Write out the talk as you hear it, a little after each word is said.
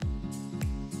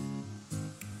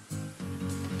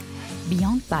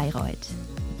Beyond Bayreuth.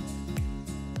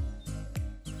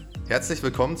 Herzlich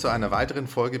willkommen zu einer weiteren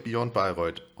Folge Beyond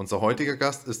Bayreuth. Unser heutiger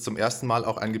Gast ist zum ersten Mal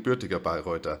auch ein gebürtiger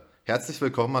Bayreuther. Herzlich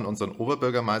willkommen an unseren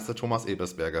Oberbürgermeister Thomas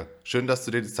Ebersberger. Schön, dass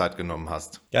du dir die Zeit genommen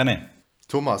hast. Gerne.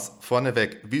 Thomas,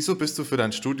 vorneweg, wieso bist du für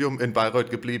dein Studium in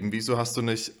Bayreuth geblieben? Wieso hast du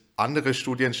nicht andere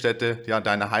Studienstädte,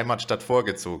 deine Heimatstadt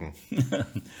vorgezogen?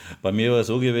 Bei mir war es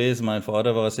so gewesen, mein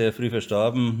Vater war sehr früh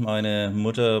verstorben, meine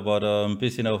Mutter war da ein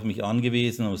bisschen auf mich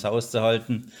angewiesen, um das Haus zu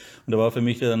halten. Und da war für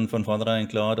mich dann von vornherein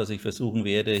klar, dass ich versuchen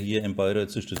werde, hier in Bayreuth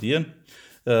zu studieren.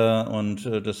 Und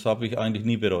das habe ich eigentlich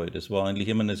nie bereut. Es war eigentlich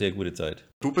immer eine sehr gute Zeit.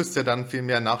 Du bist ja dann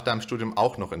vielmehr nach deinem Studium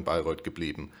auch noch in Bayreuth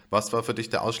geblieben. Was war für dich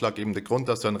der ausschlaggebende Grund,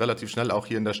 dass du dann relativ schnell auch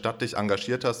hier in der Stadt dich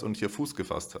engagiert hast und hier Fuß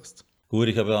gefasst hast? Gut,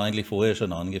 ich habe ja eigentlich vorher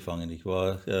schon angefangen. Ich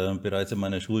war bereits in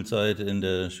meiner Schulzeit in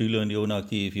der Schülerunion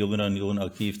aktiv, Jugendunion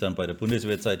aktiv, dann bei der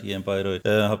Bundeswehrzeit hier in Bayreuth.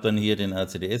 Habe dann hier den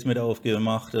RCDS mit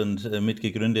aufgemacht und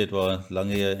mitgegründet, war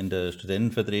lange in der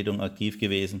Studentenvertretung aktiv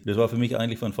gewesen. Das war für mich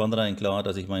eigentlich von vornherein klar,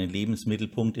 dass ich meinen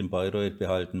Lebensmittelpunkt in Bayreuth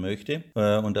behalten möchte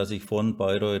und dass ich von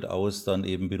Bayreuth aus dann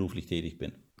eben beruflich tätig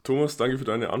bin. Thomas, danke für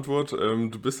deine Antwort.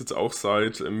 Du bist jetzt auch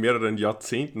seit mehreren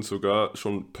Jahrzehnten sogar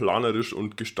schon planerisch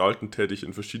und gestaltend tätig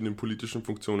in verschiedenen politischen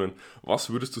Funktionen.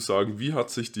 Was würdest du sagen, wie hat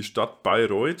sich die Stadt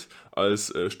Bayreuth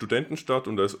als Studentenstadt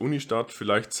und als Unistadt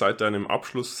vielleicht seit deinem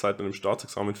Abschluss, seit deinem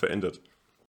Staatsexamen verändert?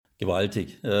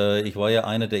 Gewaltig. Ich war ja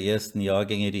einer der ersten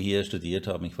Jahrgänge, die hier studiert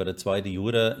haben. Ich war der zweite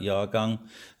Jura-Jahrgang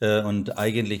und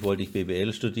eigentlich wollte ich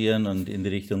BWL studieren und in die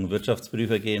Richtung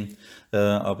Wirtschaftsprüfer gehen.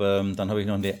 Aber dann habe ich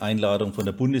noch eine Einladung von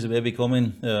der Bundeswehr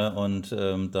bekommen und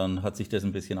dann hat sich das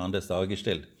ein bisschen anders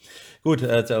dargestellt. Gut,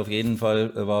 also auf jeden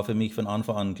Fall war für mich von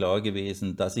Anfang an klar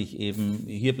gewesen, dass ich eben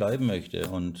hier bleiben möchte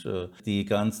und die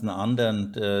ganzen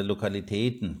anderen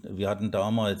Lokalitäten. Wir hatten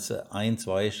damals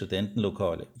 2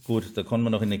 Studentenlokale. Gut, da konnte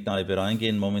man noch in eine Kneipe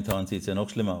reingehen. Momentan sieht es ja noch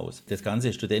schlimmer aus. Das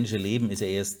ganze studentische Leben ist ja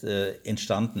erst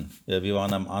entstanden. Wir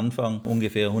waren am Anfang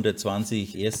ungefähr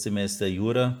 120 Erstsemester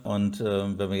Jura und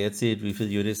wenn man jetzt sieht, wie viele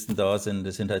Juristen da sind,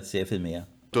 das sind halt sehr viel mehr.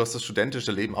 Du hast das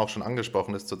studentische Leben auch schon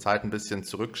angesprochen, das zurzeit ein bisschen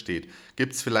zurücksteht.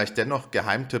 Gibt es vielleicht dennoch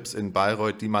Geheimtipps in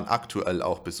Bayreuth, die man aktuell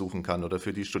auch besuchen kann oder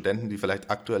für die Studenten, die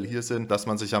vielleicht aktuell hier sind, dass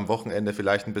man sich am Wochenende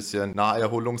vielleicht ein bisschen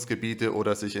Naherholungsgebiete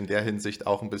oder sich in der Hinsicht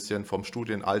auch ein bisschen vom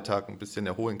Studienalltag ein bisschen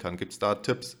erholen kann? Gibt es da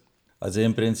Tipps? Also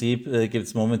im Prinzip gibt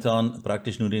es momentan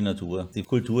praktisch nur die Natur. Die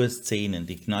Kulturszenen,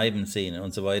 die Kneipenszenen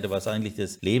und so weiter, was eigentlich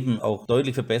das Leben auch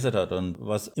deutlich verbessert hat und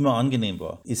was immer angenehm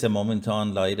war, ist ja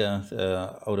momentan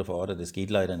leider out of order. Das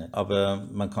geht leider nicht. Aber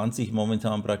man kann sich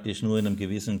momentan praktisch nur in einem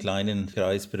gewissen kleinen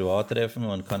Kreis privat treffen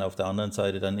und kann auf der anderen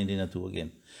Seite dann in die Natur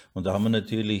gehen. Und da haben wir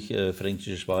natürlich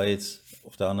Fränkische Schweiz,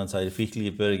 auf der anderen Seite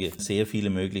Fichtelgebirge, sehr viele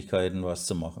Möglichkeiten, was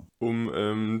zu machen.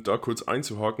 Um da kurz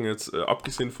einzuhaken, jetzt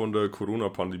abgesehen von der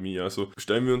Corona-Pandemie, also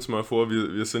stellen wir uns mal vor,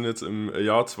 wir sind jetzt im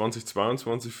Jahr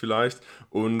 2022 vielleicht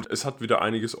und es hat wieder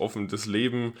einiges offen. Das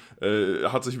Leben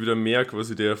hat sich wieder mehr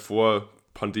quasi der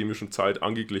pandemischen Zeit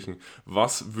angeglichen.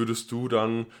 Was würdest du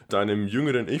dann deinem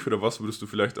jüngeren Ich oder was würdest du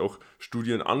vielleicht auch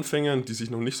Studienanfängern, die sich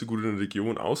noch nicht so gut in der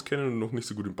Region auskennen und noch nicht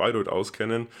so gut in Bayreuth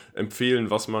auskennen, empfehlen,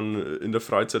 was man in der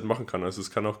Freizeit machen kann? Also es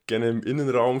kann auch gerne im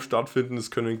Innenraum stattfinden,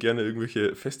 es können gerne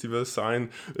irgendwelche Festivals sein,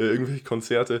 irgendwelche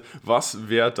Konzerte. Was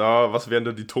wären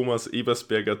da die Thomas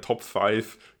Ebersberger Top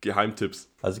 5 Geheimtipps?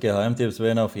 Also Geheimtipps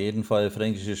wären auf jeden Fall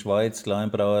Fränkische Schweiz,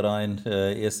 Kleinbrauereien,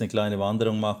 erst eine kleine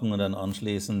Wanderung machen und dann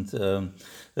anschließend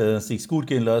sich's gut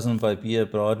gehen lassen bei Bier,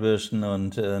 Bratwürsten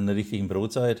und einer richtigen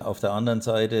Brotzeit. Auf der anderen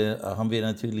Seite haben wir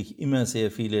natürlich immer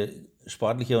sehr viele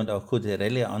sportliche und auch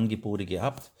kulturelle Angebote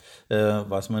gehabt,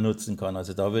 was man nutzen kann.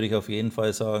 Also da würde ich auf jeden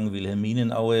Fall sagen,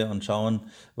 Wilhelminaue und schauen,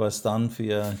 was dann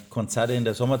für Konzerte in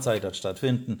der Sommerzeit dort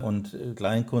stattfinden und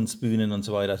Kleinkunstbühnen und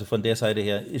so weiter. Also von der Seite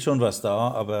her ist schon was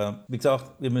da, aber wie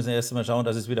gesagt, wir müssen erst einmal schauen,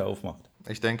 dass es wieder aufmacht.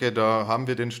 Ich denke, da haben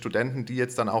wir den Studenten, die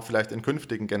jetzt dann auch vielleicht in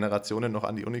künftigen Generationen noch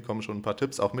an die Uni kommen, schon ein paar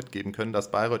Tipps auch mitgeben können, dass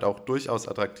Bayreuth auch durchaus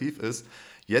attraktiv ist.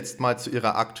 Jetzt mal zu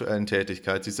Ihrer aktuellen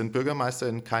Tätigkeit. Sie sind Bürgermeister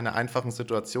in keiner einfachen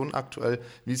Situation aktuell.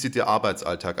 Wie sieht Ihr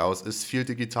Arbeitsalltag aus? Ist viel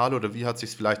digital oder wie hat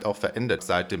sich es vielleicht auch verändert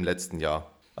seit dem letzten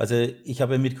Jahr? Also ich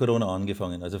habe mit Corona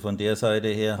angefangen. Also von der Seite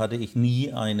her hatte ich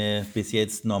nie eine bis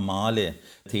jetzt normale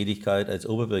Tätigkeit als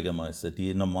Oberbürgermeister.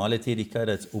 Die normale Tätigkeit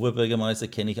als Oberbürgermeister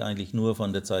kenne ich eigentlich nur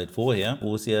von der Zeit vorher,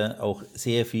 wo es ja auch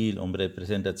sehr viel um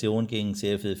Repräsentation ging,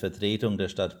 sehr viel Vertretung der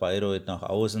Stadt Bayreuth nach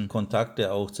außen,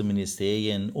 Kontakte auch zu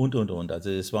Ministerien und. Also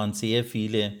es waren sehr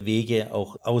viele Wege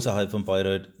auch außerhalb von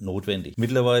Bayreuth notwendig.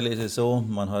 Mittlerweile ist es so,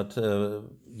 man hat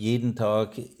jeden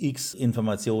Tag x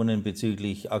Informationen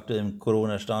bezüglich aktuellem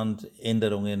Corona-Stand,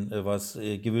 Änderungen, was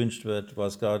gewünscht wird,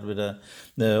 was gerade wieder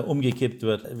umgekippt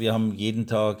wird. Wir haben jeden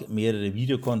Tag mehrere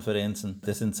Videokonferenzen.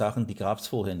 Das sind Sachen, die gab es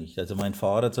vorher nicht. Also mein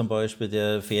Fahrer zum Beispiel,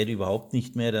 der fährt überhaupt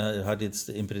nicht mehr, der hat jetzt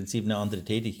im Prinzip eine andere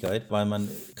Tätigkeit, weil man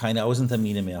keine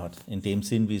Außentermine mehr hat. In dem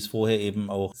Sinn, wie es vorher eben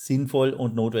auch sinnvoll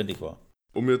und notwendig war.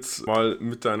 Um jetzt mal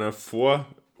mit deiner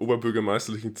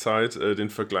oberbürgermeisterlichen Zeit den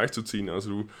Vergleich zu ziehen.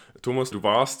 Also Thomas, du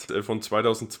warst von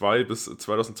 2002 bis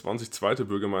 2020 zweiter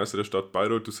Bürgermeister der Stadt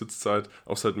Bayreuth. Du sitzt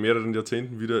auch seit mehreren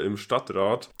Jahrzehnten wieder im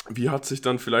Stadtrat. Wie hat sich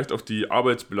dann vielleicht auch die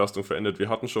Arbeitsbelastung verändert? Wir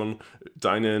hatten schon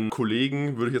deinen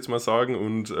Kollegen, würde ich jetzt mal sagen,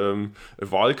 und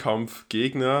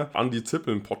Wahlkampfgegner Andi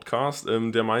Zippel im Podcast,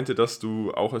 der meinte, dass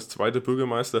du auch als zweiter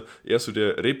Bürgermeister eher so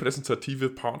der repräsentative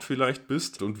Part vielleicht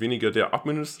bist und weniger der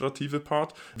administrative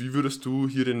Part. Wie würdest du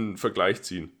hier den Vergleich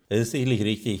ziehen? Das ist sicherlich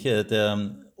richtig.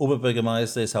 Der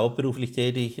Oberbürgermeister ist hauptberuflich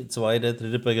tätig, zweiter,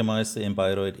 dritter Bürgermeister in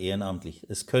Bayreuth ehrenamtlich.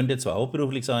 Es könnte zwar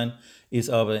hauptberuflich sein, ist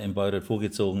aber in Bayreuth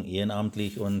vorgezogen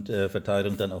ehrenamtlich und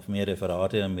Verteilung dann auf mehr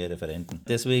Referate und mehr Referenten.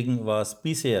 Deswegen war es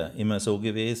bisher immer so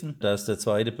gewesen, dass der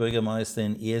zweite Bürgermeister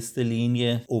in erster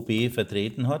Linie OB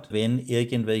vertreten hat, wenn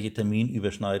irgendwelche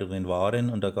Terminüberschneidungen waren,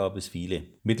 und da gab es viele.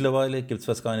 Mittlerweile gibt es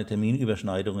fast keine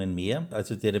Terminüberschneidungen mehr,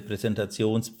 also die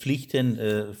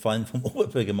Repräsentationspflichten fallen vom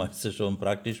Oberbürgermeister schon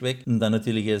praktisch weg und dann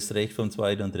natürlich erst recht vom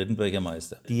zweiten und dritten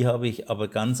Bürgermeister. Die habe ich aber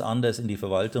ganz anders in die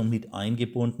Verwaltung mit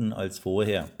eingebunden als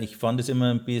vorher. Ich fand es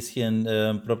immer ein bisschen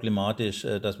problematisch,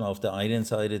 dass man auf der einen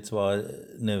Seite zwar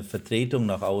eine Vertretung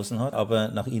nach außen hat, aber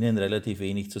nach innen relativ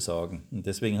wenig zu sagen. Und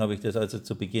deswegen habe ich das also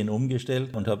zu Beginn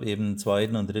umgestellt und habe eben den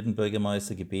zweiten und dritten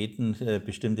Bürgermeister gebeten,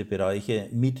 bestimmte Bereiche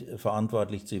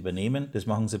mitverantwortlich zu übernehmen. Das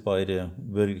machen sie beide,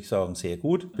 würde ich sagen, sehr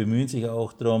gut, bemühen sich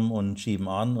auch drum und schieben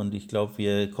an, und ich glaube,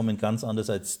 wir kommen ganz anders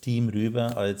als Team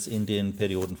rüber als in den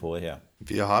Perioden vorher.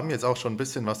 Wir haben jetzt auch schon ein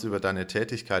bisschen was über deine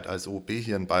Tätigkeit als OB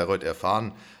hier in Bayreuth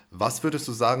erfahren. Was würdest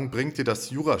du sagen, bringt dir das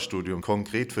Jurastudium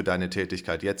konkret für deine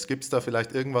Tätigkeit jetzt? Gibt es da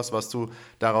vielleicht irgendwas, was du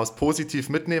daraus positiv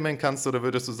mitnehmen kannst, oder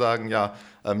würdest du sagen, ja,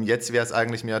 jetzt wäre es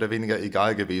eigentlich mehr oder weniger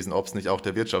egal gewesen, ob es nicht auch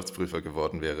der Wirtschaftsprüfer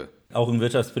geworden wäre? Auch ein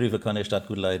Wirtschaftsprüfer kann eine Stadt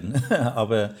gut leiten,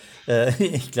 aber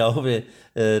ich glaube,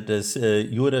 das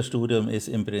Jurastudium ist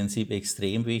im Prinzip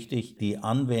extrem wichtig. Die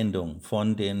Anwendung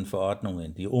von den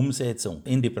Verordnungen, die Umsetzung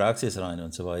in die Praxis rein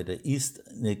und so weiter, ist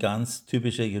eine ganz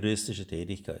typische juristische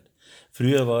Tätigkeit.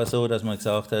 Früher war es so, dass man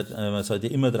gesagt hat, man sollte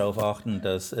immer darauf achten,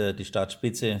 dass die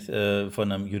Stadtspitze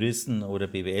von einem Juristen oder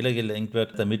BWLer gelenkt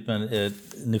wird, damit man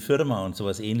eine Firma und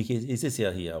sowas Ähnliches ist es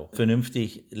ja hier auch,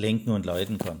 vernünftig lenken und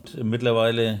leiten kann.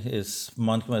 Mittlerweile ist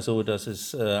manchmal so, dass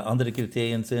es andere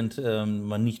Kriterien sind,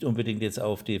 man nicht unbedingt jetzt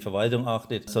auf die Verwaltung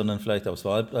achtet, sondern vielleicht aufs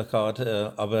Wahlplakat,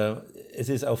 aber es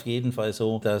ist auf jeden Fall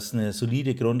so, dass eine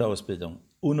solide Grundausbildung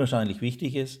unwahrscheinlich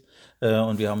wichtig ist.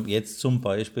 Und wir haben jetzt zum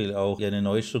Beispiel auch eine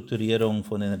Neustrukturierung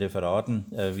von den Referaten,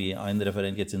 wie ein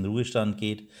Referent jetzt in Ruhestand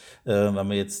geht, wenn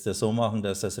wir jetzt das so machen,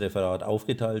 dass das Referat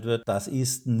aufgeteilt wird. Das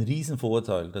ist ein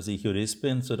Riesenvorteil, dass ich Jurist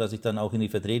bin, sodass ich dann auch in die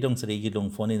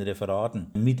Vertretungsregelung von den Referaten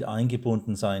mit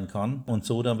eingebunden sein kann und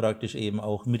so dann praktisch eben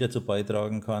auch mit dazu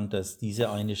beitragen kann, dass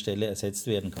diese eine Stelle ersetzt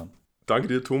werden kann. Danke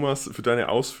dir, Thomas, für deine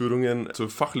Ausführungen zur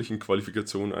fachlichen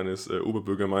Qualifikation eines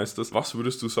Oberbürgermeisters. Was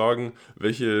würdest du sagen,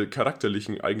 welche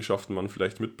charakterlichen Eigenschaften man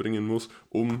vielleicht mitbringen muss,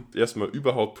 um erstmal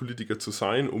überhaupt Politiker zu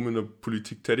sein, um in der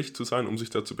Politik tätig zu sein, um sich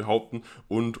da zu behaupten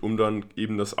und um dann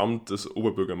eben das Amt des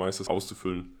Oberbürgermeisters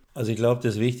auszufüllen? Also ich glaube,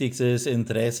 das Wichtigste ist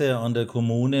Interesse an der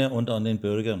Kommune und an den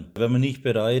Bürgern. Wenn man nicht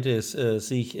bereit ist,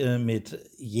 sich mit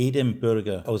jedem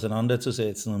Bürger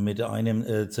auseinanderzusetzen und mit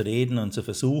einem zu reden und zu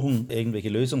versuchen, irgendwelche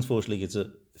Lösungsvorschläge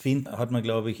zu finden, hat man,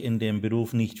 glaube ich, in dem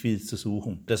Beruf nicht viel zu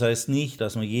suchen. Das heißt nicht,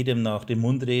 dass man jedem nach dem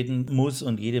Mund reden muss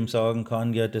und jedem sagen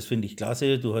kann, ja, das finde ich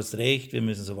klasse, du hast recht, wir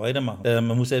müssen so weitermachen.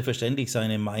 Man muss selbstverständlich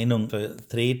seine Meinung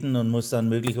vertreten und muss dann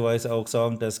möglicherweise auch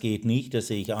sagen, das geht nicht, das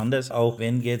sehe ich anders. Auch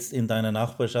wenn jetzt in deiner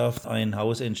Nachbarschaft ein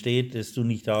Haus entsteht, das du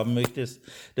nicht haben möchtest,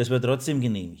 das wird trotzdem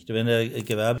genehmigt. Wenn der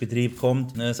Gewerbebetrieb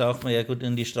kommt, sagt man, ja gut,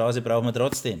 in die Straße brauchen wir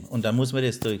trotzdem und dann muss man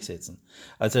das durchsetzen.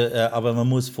 Also, aber man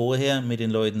muss vorher mit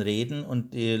den Leuten reden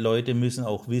und die Leute müssen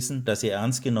auch wissen, dass sie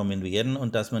ernst genommen werden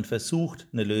und dass man versucht,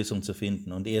 eine Lösung zu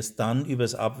finden und erst dann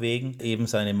übers Abwägen eben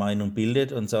seine Meinung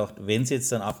bildet und sagt, wenn es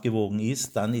jetzt dann abgewogen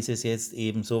ist, dann ist es jetzt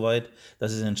eben so weit,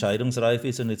 dass es entscheidungsreif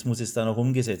ist und jetzt muss es dann auch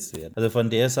umgesetzt werden. Also von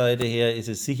der Seite her ist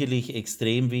es sicherlich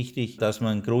extrem wichtig, dass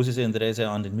man großes Interesse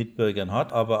an den Mitbürgern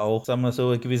hat, aber auch, sagen wir so,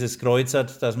 ein gewisses Kreuz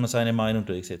hat, dass man seine Meinung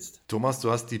durchsetzt. Thomas,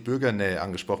 du hast die Bürgernähe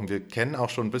angesprochen. Wir kennen auch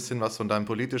schon ein bisschen was von deinem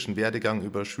politischen Werdegang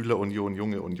über Schülerunion,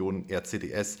 Junge Union, RCDR.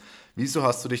 RCDS. Wieso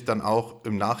hast du dich dann auch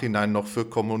im Nachhinein noch für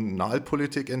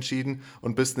Kommunalpolitik entschieden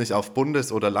und bist nicht auf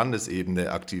Bundes- oder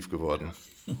Landesebene aktiv geworden?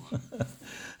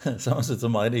 Sagen wir so,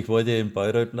 zum einen, ich wollte in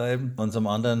Bayreuth bleiben und zum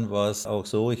anderen war es auch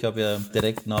so, ich habe ja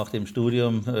direkt nach dem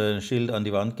Studium ein Schild an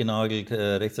die Wand genagelt,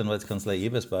 Rechtsanwaltskanzlei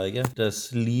Ebersberger.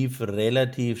 Das lief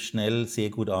relativ schnell sehr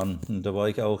gut an und da war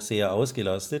ich auch sehr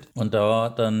ausgelastet und da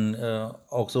dann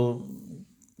auch so,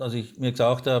 dass ich mir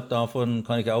gesagt habe, davon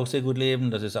kann ich auch sehr gut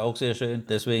leben, das ist auch sehr schön.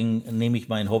 Deswegen nehme ich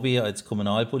mein Hobby als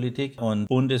Kommunalpolitik und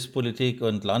Bundespolitik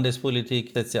und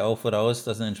Landespolitik setzt ja auch voraus,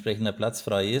 dass ein entsprechender Platz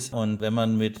frei ist. Und wenn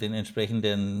man mit den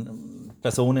entsprechenden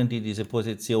Personen, die diese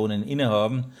Positionen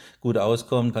innehaben, gut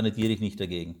auskommt, kandidiere ich nicht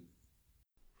dagegen.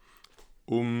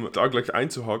 Um da gleich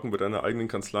einzuhaken bei deiner eigenen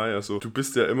Kanzlei, also du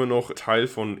bist ja immer noch Teil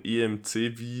von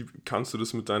EMC, wie kannst du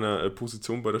das mit deiner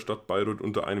Position bei der Stadt Bayreuth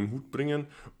unter einem Hut bringen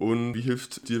und wie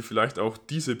hilft dir vielleicht auch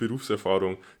diese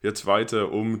Berufserfahrung jetzt weiter,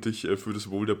 um dich für das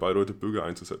Wohl der Bayreuther Bürger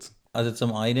einzusetzen? Also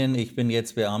zum einen, ich bin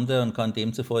jetzt Beamter und kann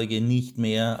demzufolge nicht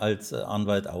mehr als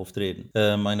Anwalt auftreten.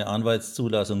 Meine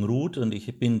Anwaltszulassung ruht und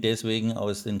ich bin deswegen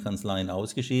aus den Kanzleien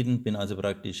ausgeschieden, bin also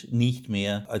praktisch nicht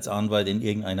mehr als Anwalt in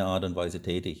irgendeiner Art und Weise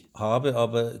tätig. Habe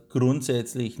aber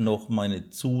grundsätzlich noch meine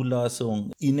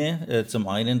Zulassung inne. Zum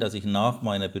einen, dass ich nach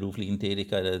meiner beruflichen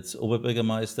Tätigkeit als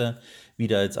Oberbürgermeister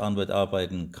wieder als Anwalt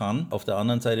arbeiten kann. Auf der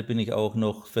anderen Seite bin ich auch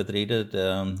noch Vertreter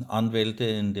der Anwälte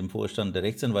in dem Vorstand der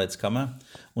Rechtsanwaltskammer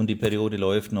und die Periode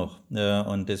läuft noch.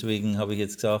 Und deswegen habe ich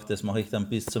jetzt gesagt, das mache ich dann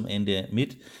bis zum Ende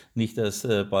mit. Nicht, dass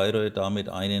Bayreuth damit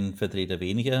einen Vertreter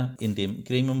weniger in dem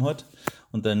Gremium hat.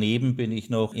 Und daneben bin ich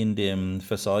noch in dem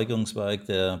Versorgungswerk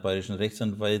der bayerischen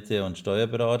Rechtsanwälte und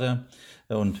Steuerberater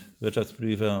und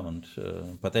Wirtschaftsprüfer und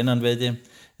Patentanwälte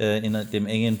in dem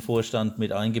engen Vorstand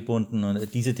mit eingebunden.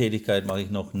 Und diese Tätigkeit mache ich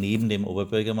noch neben dem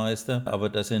Oberbürgermeister, aber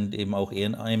das sind eben auch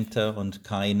Ehrenämter und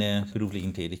keine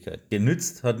beruflichen Tätigkeiten.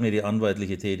 Genützt hat mir die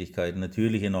anwaltliche Tätigkeit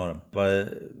natürlich enorm,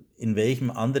 weil in welchem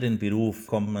anderen Beruf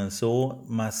kommt man so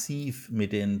massiv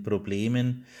mit den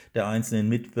Problemen der einzelnen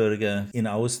Mitbürger in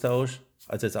Austausch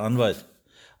als Anwalt?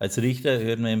 Als Richter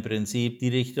hört man im Prinzip die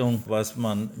Richtung, was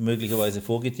man möglicherweise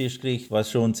vorgetischt kriegt,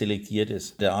 was schon selektiert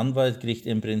ist. Der Anwalt kriegt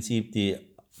im Prinzip die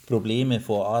Probleme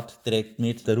vor Ort direkt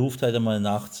mit. Der ruft halt einmal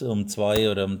nachts um 2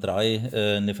 oder um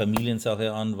 3 eine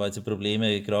Familiensache an, weil sie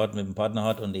Probleme gerade mit dem Partner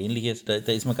hat und ähnliches. Da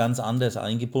ist man ganz anders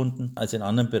eingebunden als in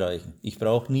anderen Bereichen. Ich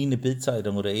brauche nie eine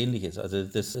Bildzeitung oder ähnliches. Also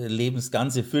das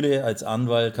Lebensganze Fülle als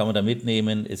Anwalt kann man da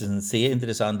mitnehmen. Es ist ein sehr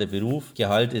interessanter Beruf.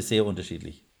 Gehalt ist sehr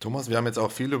unterschiedlich. Thomas, wir haben jetzt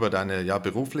auch viel über deine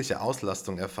berufliche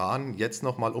Auslastung erfahren. Jetzt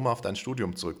nochmal, um auf dein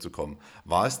Studium zurückzukommen.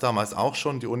 War es damals auch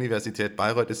schon, die Universität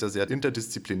Bayreuth ist ja sehr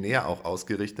interdisziplinär auch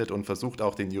ausgerichtet und versucht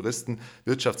auch den Juristen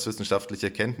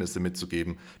wirtschaftswissenschaftliche Kenntnisse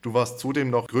mitzugeben. Du warst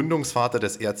zudem noch Gründungsvater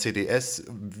des RCDS.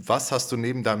 Was hast du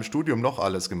neben deinem Studium noch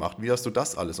alles gemacht? Wie hast du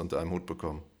das alles unter einem Hut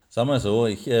bekommen? Sagen wir so,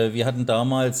 wir hatten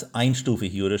damals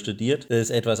einstufig Jura studiert. Das ist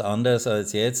etwas anders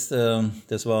als jetzt.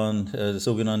 Das war das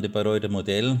sogenannte Bayreuther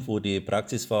Modell, wo die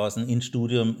Praxisphasen ins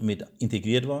Studium mit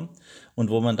integriert waren und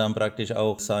wo man dann praktisch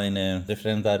auch seine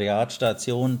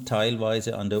Referendariatsstation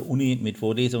teilweise an der Uni mit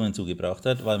Vorlesungen zugebracht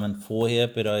hat, weil man vorher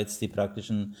bereits die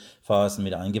praktischen Phasen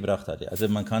mit eingebracht hatte. Also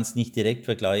man kann es nicht direkt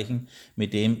vergleichen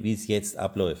mit dem, wie es jetzt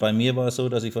abläuft. Bei mir war es so,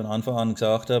 dass ich von Anfang an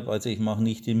gesagt habe, also ich mache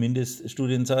nicht die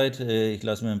Mindeststudienzeit, ich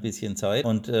lasse mir ein bisschen Zeit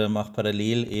und mache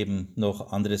parallel eben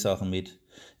noch andere Sachen mit.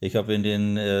 Ich habe in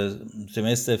den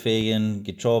Semesterferien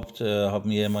gejobbt, habe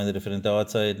mir meine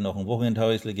Referendarzeit noch ein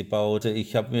Wochenendhäusle gebaut.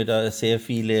 Ich habe mir da sehr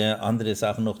viele andere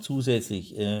Sachen noch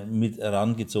zusätzlich mit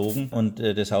herangezogen. Und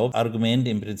das Hauptargument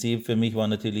im Prinzip für mich war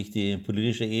natürlich die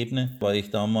politische Ebene, weil ich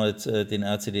damals den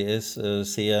RCDS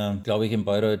sehr, glaube ich, in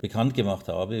Bayreuth bekannt gemacht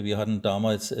habe. Wir hatten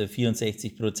damals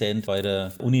 64% bei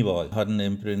der Uniwahl, hatten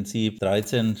im Prinzip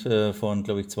 13 von,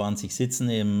 glaube ich, 20 Sitzen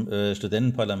im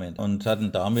Studentenparlament und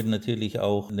hatten damit natürlich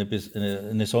auch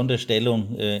eine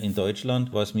Sonderstellung in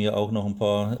Deutschland, was mir auch noch ein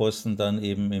paar Posten dann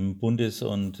eben im Bundes-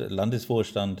 und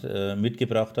Landesvorstand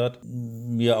mitgebracht hat.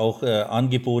 Mir auch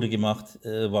Angebote gemacht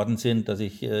worden sind, dass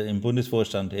ich im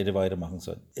Bundesvorstand hätte weitermachen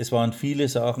sollen. Es waren viele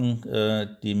Sachen,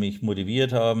 die mich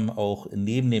motiviert haben, auch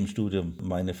neben dem Studium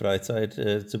meine Freizeit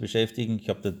zu beschäftigen. Ich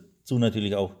habe dazu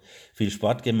natürlich auch viel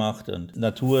Sport gemacht und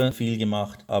Natur viel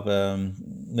gemacht, aber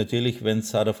natürlich, wenn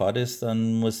es hart auf hart ist,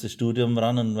 dann muss das Studium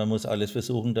ran und man muss alles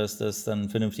versuchen, dass das dann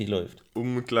vernünftig läuft.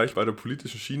 Um gleich bei der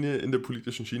politischen Schiene, in der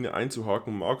politischen Schiene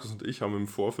einzuhaken, Markus und ich haben im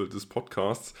Vorfeld des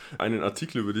Podcasts einen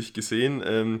Artikel über dich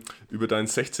gesehen, über dein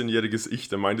 16-jähriges Ich,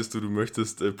 da meintest du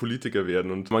möchtest Politiker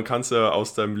werden und man kann es ja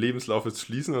aus deinem Lebenslauf jetzt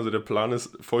schließen, also der Plan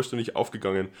ist vollständig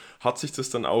aufgegangen. Hat sich das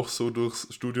dann auch so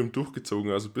durchs Studium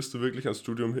durchgezogen, also bist du wirklich ans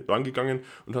Studium rangegangen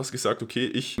und hast gesagt, okay,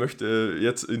 ich möchte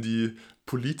jetzt in die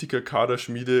Politiker,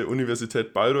 Kaderschmiede,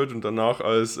 Universität Bayreuth und danach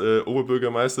als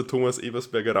Oberbürgermeister Thomas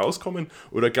Ebersberger rauskommen?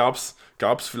 Oder gab es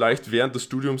vielleicht während des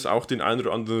Studiums auch den einen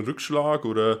oder anderen Rückschlag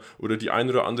oder die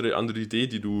eine oder andere Idee,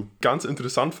 die du ganz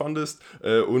interessant fandest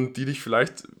und die dich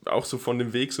vielleicht auch so von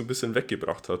dem Weg so ein bisschen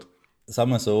weggebracht hat?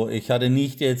 Sagen wir so, ich hatte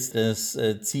nicht jetzt das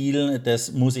Ziel,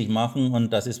 das muss ich machen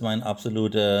und das ist mein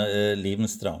absoluter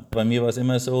Lebenstraum. Bei mir war es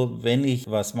immer so, wenn ich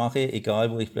was mache,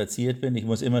 egal wo ich platziert bin, ich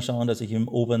muss immer schauen, dass ich im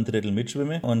oberen Drittel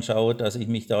mitschwimme und schaue, dass ich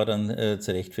mich da dann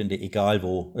zurechtfinde, egal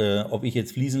wo. Ob ich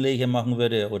jetzt Fliesenleger machen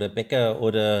würde oder Bäcker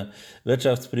oder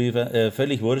Wirtschaftsprüfer,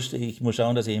 völlig wurscht. Ich muss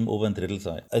schauen, dass ich im oberen Drittel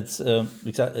sei.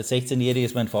 Wie gesagt, als 16-Jähriger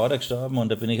ist mein Vater gestorben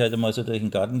und da bin ich halt einmal so durch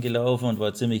den Garten gelaufen und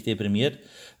war ziemlich deprimiert.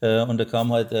 Und da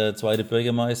kam halt der zweite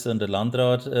Bürgermeister und der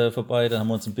Landrat vorbei, dann haben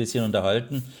wir uns ein bisschen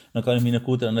unterhalten. Und dann kann ich mich noch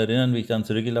gut daran erinnern, wie ich dann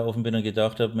zurückgelaufen bin und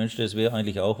gedacht habe, Mensch, das wäre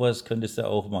eigentlich auch was, könntest du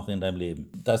auch machen in deinem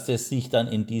Leben. Dass das sich dann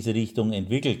in diese Richtung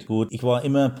entwickelt. Gut, ich war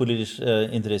immer politisch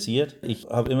interessiert. Ich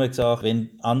habe immer gesagt,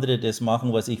 wenn andere das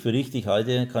machen, was ich für richtig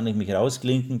halte, kann ich mich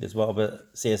rausklinken. Das war aber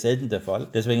sehr selten der Fall.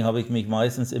 Deswegen habe ich mich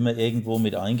meistens immer irgendwo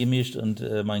mit eingemischt und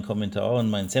meinen Kommentar und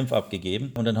meinen Senf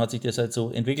abgegeben. Und dann hat sich das halt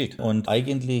so entwickelt. Und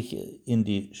eigentlich in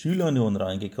die Schülerunion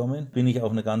reingekommen, bin ich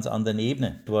auf einer ganz anderen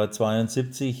Ebene. Ich war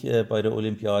 72 bei der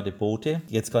Olympiade Boote.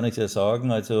 Jetzt kann ich es ja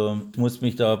sagen, also ich musste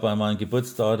mich da bei meinem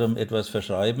Geburtsdatum etwas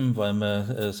verschreiben, weil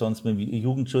man sonst mit dem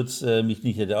Jugendschutz mich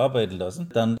nicht hätte arbeiten lassen.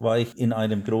 Dann war ich in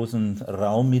einem großen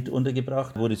Raum mit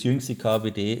untergebracht, wo das jüngste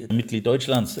KPD-Mitglied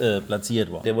Deutschlands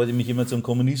platziert war. Der wollte mich immer zum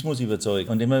Kommunismus überzeugen.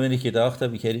 Und immer wenn ich gedacht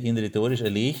habe, ich hätte ihn rhetorisch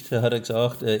erlegt, hat er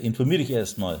gesagt, informiere dich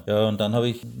erstmal. Ja, und dann habe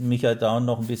ich mich halt da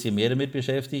noch ein bisschen mehr damit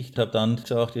beschäftigt, habe dann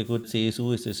gesagt, ja gut,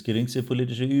 CSU ist das geringste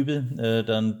politische Übel,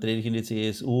 dann trete ich in die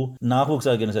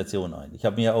CSU-Nachwuchsorganisation ein. Ich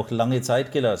habe mir ja auch lange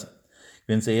Zeit gelassen. Ich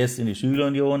bin zuerst in die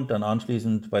Schülerunion, dann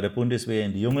anschließend bei der Bundeswehr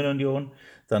in die Jungenunion,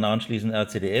 dann anschließend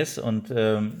RCDS und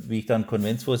wie ich dann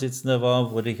Konventsvorsitzender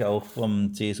war, wurde ich auch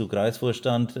vom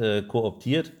CSU-Kreisvorstand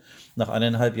kooptiert. Nach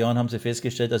 1,5 Jahren haben sie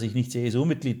festgestellt, dass ich nicht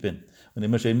CSU-Mitglied bin und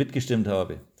immer schön mitgestimmt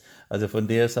habe. Also von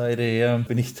der Seite her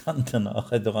bin ich dann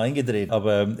danach halt reingetreten.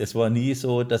 Aber es war nie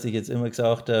so, dass ich jetzt immer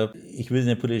gesagt habe, ich will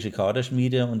eine politische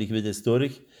Kaderschmiede und ich will das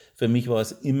durch. Für mich war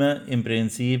es immer im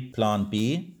Prinzip Plan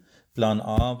B. Plan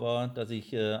A war, dass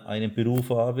ich einen Beruf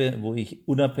habe, wo ich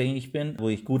unabhängig bin, wo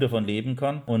ich gut davon leben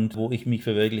kann und wo ich mich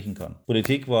verwirklichen kann.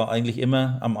 Politik war eigentlich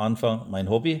immer am Anfang mein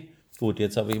Hobby. Gut,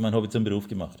 jetzt habe ich mein Hobby zum Beruf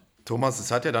gemacht. Thomas, es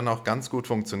hat ja dann auch ganz gut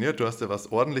funktioniert. Du hast ja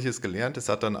was Ordentliches gelernt. Es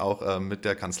hat dann auch mit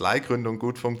der Kanzleigründung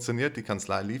gut funktioniert. Die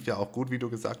Kanzlei lief ja auch gut, wie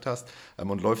du gesagt hast,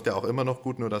 und läuft ja auch immer noch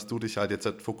gut, nur dass du dich halt jetzt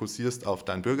fokussierst auf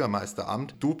dein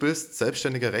Bürgermeisteramt. Du bist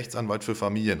selbstständiger Rechtsanwalt für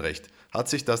Familienrecht. Hat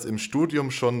sich das im Studium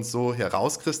schon so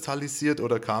herauskristallisiert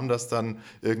oder kam das dann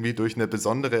irgendwie durch eine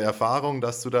besondere Erfahrung,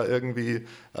 dass du da irgendwie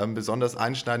ein besonders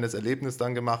einschneidendes Erlebnis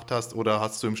dann gemacht hast? Oder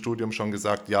hast du im Studium schon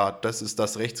gesagt, ja, das ist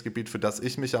das Rechtsgebiet, für das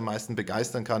ich mich am meisten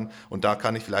begeistern kann und da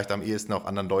kann ich vielleicht am ehesten auch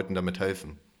anderen Leuten damit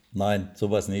helfen? Nein,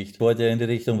 sowas nicht. Ich wollte in die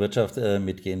Richtung Wirtschaft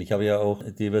mitgehen. Ich habe ja auch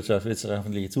die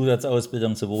wirtschaftswissenschaftliche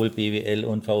Zusatzausbildung, sowohl BWL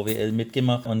und VWL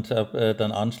mitgemacht und habe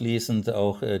dann anschließend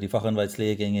auch die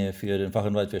Fachanwaltslehrgänge für den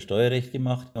Fachanwalt für Steuerrecht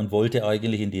gemacht und wollte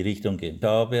eigentlich in die Richtung gehen. Ich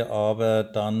habe aber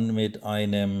dann mit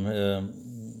einem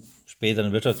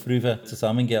späteren Wirtschaftsprüfer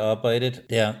zusammengearbeitet,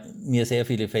 der mir sehr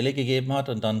viele Fälle gegeben hat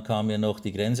und dann kam mir noch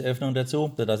die Grenzöffnung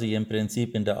dazu, sodass ich im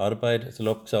Prinzip in der Arbeit,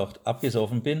 salopp gesagt,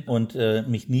 abgesoffen bin und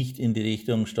mich nicht in die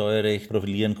Richtung Steuerrecht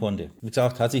profilieren konnte. Wie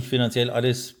gesagt, hat sich finanziell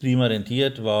alles prima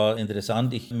rentiert, war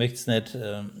interessant. Ich möchte es nicht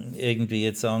irgendwie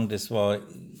jetzt sagen, das war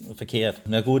verkehrt.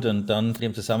 Na gut, und dann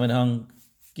im Zusammenhang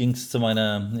ging es zu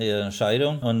meiner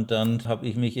Scheidung und dann habe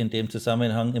ich mich in dem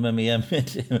Zusammenhang immer mehr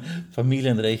mit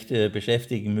Familienrecht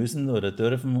beschäftigen müssen oder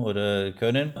dürfen oder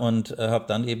können und habe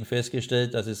dann eben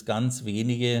festgestellt, dass es ganz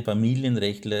wenige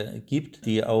Familienrechtler gibt,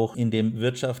 die auch in dem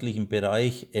wirtschaftlichen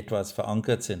Bereich etwas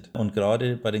verankert sind. Und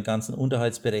gerade bei den ganzen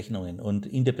Unterhaltsberechnungen und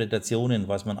Interpretationen,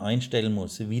 was man einstellen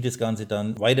muss, wie das Ganze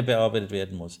dann weiter bearbeitet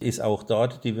werden muss, ist auch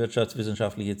dort die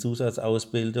wirtschaftswissenschaftliche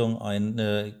Zusatzausbildung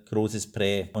ein großes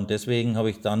Prä. Und deswegen habe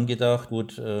ich dann gedacht,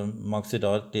 gut, magst du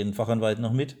da den Fachanwalt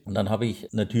noch mit? Und dann habe ich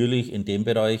natürlich in dem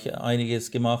Bereich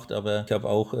einiges gemacht, aber ich habe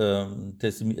auch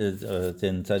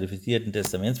den zertifizierten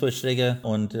Testamentsvollstrecker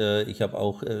und ich habe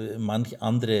auch manch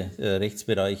andere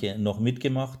Rechtsbereiche noch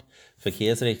mitgemacht.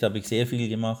 Verkehrsrecht habe ich sehr viel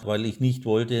gemacht, weil ich nicht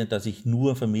wollte, dass ich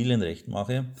nur Familienrecht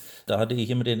mache. Da hatte ich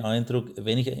immer den Eindruck,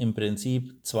 wenn ich im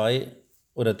Prinzip 2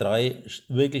 oder 3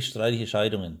 wirklich streitige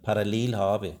Scheidungen parallel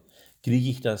habe,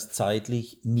 kriege ich das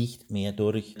zeitlich nicht mehr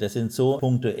durch. Das sind so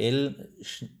punktuell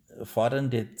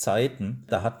fordernde Zeiten,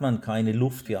 da hat man keine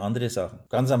Luft für andere Sachen.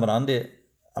 Ganz am Rande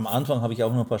Am Anfang habe ich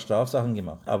auch noch ein paar Strafsachen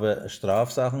gemacht, aber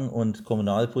Strafsachen und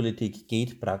Kommunalpolitik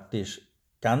geht praktisch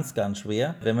ganz, ganz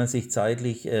schwer, wenn man sich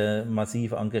zeitlich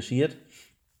massiv engagiert,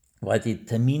 weil die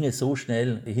Termine so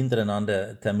schnell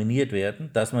hintereinander terminiert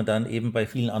werden, dass man dann eben bei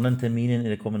vielen anderen Terminen in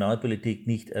der Kommunalpolitik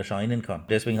nicht erscheinen kann.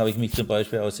 Deswegen habe ich mich zum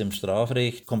Beispiel aus dem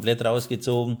Strafrecht komplett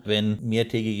rausgezogen, wenn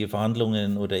mehrtägige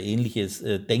Verhandlungen oder Ähnliches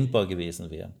denkbar gewesen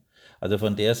wären. Also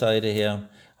von der Seite her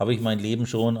habe ich mein Leben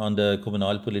schon an der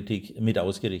Kommunalpolitik mit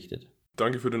ausgerichtet.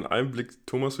 Danke für den Einblick,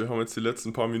 Thomas. Wir haben jetzt die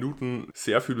letzten paar Minuten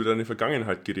sehr viel über deine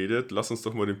Vergangenheit geredet. Lass uns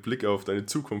doch mal den Blick auf deine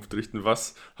Zukunft richten.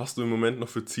 Was hast du im Moment noch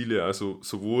für Ziele, also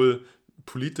sowohl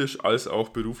politisch als auch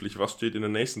beruflich? Was steht in der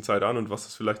nächsten Zeit an und was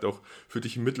ist vielleicht auch für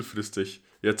dich mittelfristig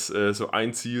jetzt so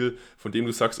ein Ziel, von dem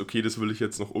du sagst, okay, das will ich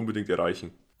jetzt noch unbedingt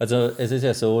erreichen? Also es ist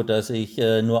ja so, dass ich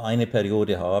nur eine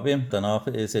Periode habe. Danach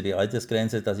ist ja die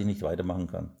Altersgrenze, dass ich nicht weitermachen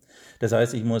kann. Das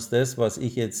heißt, ich muss das, was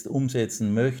ich jetzt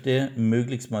umsetzen möchte,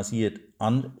 möglichst massiert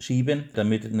anschieben,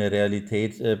 damit eine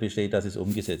Realität besteht, dass es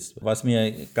umgesetzt wird. Was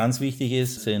mir ganz wichtig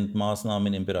ist, sind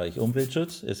Maßnahmen im Bereich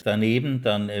Umweltschutz. Es daneben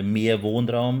dann mehr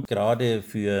Wohnraum, gerade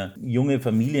für junge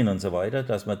Familien und so weiter,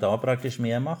 dass man da praktisch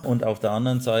mehr macht. Und auf der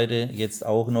anderen Seite jetzt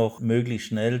auch noch möglichst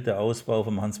schnell der Ausbau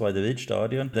vom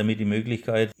Hans-Walter-Wild-Stadion, damit die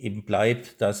Möglichkeit eben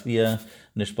bleibt, dass wir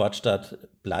eine Sportstadt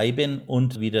bleiben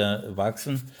und wieder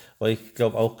wachsen. Weil ich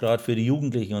glaube, auch gerade für die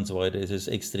Jugendlichen und so weiter ist es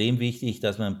extrem wichtig,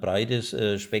 dass man ein breites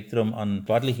Spektrum an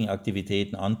sportlichen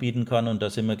Aktivitäten anbieten kann. Und da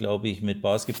sind wir, glaube ich, mit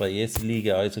Basketball erste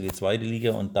Liga, Eishockey zweite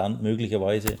Liga und dann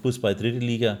möglicherweise Fußball dritte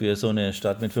Liga für so eine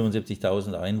Stadt mit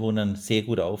 75.000 Einwohnern sehr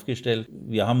gut aufgestellt.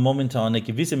 Wir haben momentan eine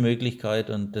gewisse Möglichkeit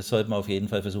und das sollten wir auf jeden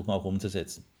Fall versuchen auch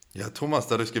umzusetzen. Ja, Thomas,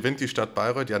 dadurch gewinnt die Stadt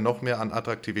Bayreuth ja noch mehr an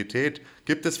Attraktivität.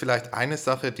 Gibt es vielleicht eine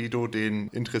Sache, die du den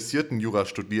interessierten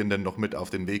Jurastudierenden noch mit auf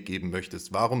den Weg geben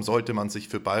möchtest? Warum sollte man sich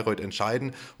für Bayreuth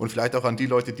entscheiden? Und vielleicht auch an die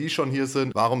Leute, die schon hier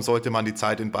sind, warum sollte man die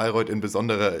Zeit in Bayreuth in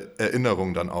besonderer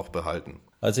Erinnerung dann auch behalten?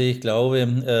 Also ich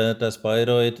glaube, dass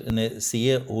Bayreuth eine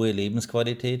sehr hohe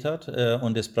Lebensqualität hat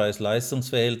und das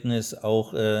Preis-Leistungs-Verhältnis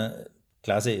auch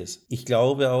klasse ist. Ich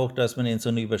glaube auch, dass man in so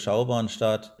einer überschaubaren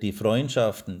Stadt die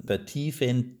Freundschaften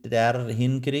vertiefender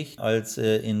hinkriegt als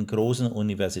in großen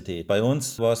Universitäten. Bei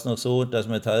uns war es noch so, dass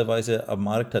man teilweise am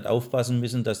Markt hat aufpassen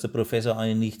müssen, dass der Professor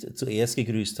einen nicht zuerst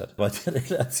gegrüßt hat, weil die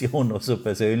Relation noch so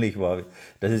persönlich war.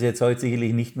 Das ist jetzt heute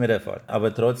sicherlich nicht mehr der Fall.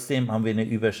 Aber trotzdem haben wir eine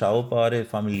überschaubare,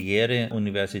 familiäre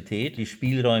Universität, die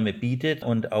Spielräume bietet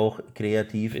und auch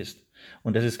kreativ ist.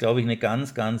 Und das ist, glaube ich, eine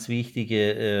ganz, ganz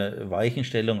wichtige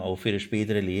Weichenstellung auch für das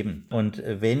spätere Leben. Und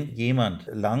wenn jemand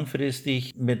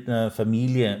langfristig mit einer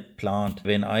Familie plant,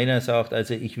 wenn einer sagt,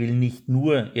 also ich will nicht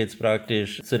nur jetzt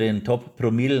praktisch zu den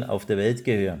Top-Promille auf der Welt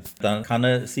gehören, dann kann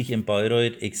er sich in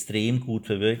Bayreuth extrem gut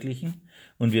verwirklichen.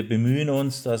 Und wir bemühen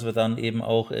uns, dass wir dann eben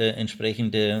auch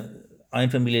entsprechende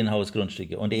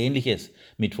Einfamilienhausgrundstücke und Ähnliches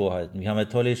mit vorhalten. Wir haben ein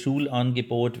tolles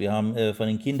Schulangebot, wir haben von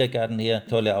den Kindergärten her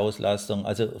tolle Auslastung,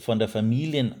 also von der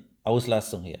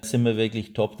Familienauslastung her sind wir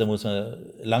wirklich top, da muss man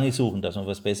lange suchen, dass man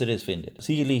was Besseres findet.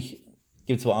 Sicherlich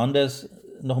gibt es woanders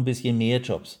noch ein bisschen mehr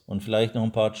Jobs und vielleicht noch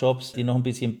ein paar Jobs, die noch ein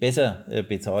bisschen besser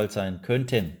bezahlt sein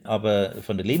könnten, aber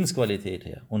von der Lebensqualität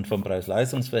her und vom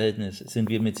Preis-Leistungs-Verhältnis sind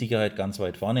wir mit Sicherheit ganz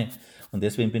weit vorne und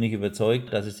deswegen bin ich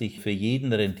überzeugt, dass es sich für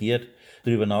jeden rentiert,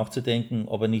 darüber nachzudenken,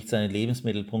 ob er nicht seinen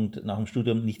Lebensmittelpunkt nach dem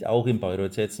Studium nicht auch in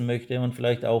Bayreuth setzen möchte und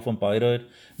vielleicht auch von Bayreuth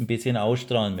ein bisschen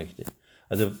ausstrahlen möchte.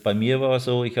 Also bei mir war es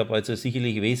so, ich habe also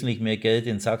sicherlich wesentlich mehr Geld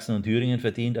in Sachsen und Thüringen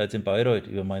verdient als in Bayreuth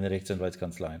über meine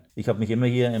Rechtsanwaltskanzleien. Ich habe mich immer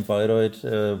hier in Bayreuth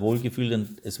wohlgefühlt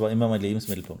und es war immer mein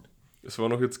Lebensmittelpunkt. Es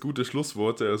waren noch jetzt gute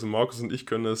Schlussworte. Also Markus und ich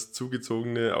können das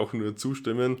Zugezogene auch nur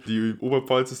zustimmen. Die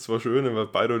Oberpfalz ist zwar schön, aber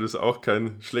Bayreuth ist auch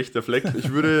kein schlechter Fleck.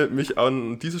 Ich würde mich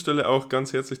an dieser Stelle auch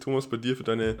ganz herzlich, Thomas, bei dir für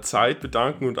deine Zeit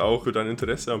bedanken und auch für dein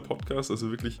Interesse am Podcast.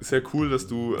 Also wirklich sehr cool, dass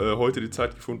du heute die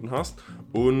Zeit gefunden hast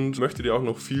und möchte dir auch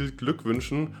noch viel Glück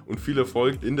wünschen und viel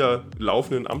Erfolg in der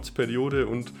laufenden Amtsperiode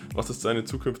und was es deine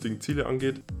zukünftigen Ziele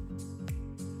angeht.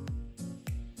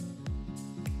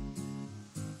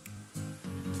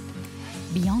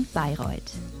 Beyond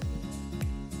Bayreuth,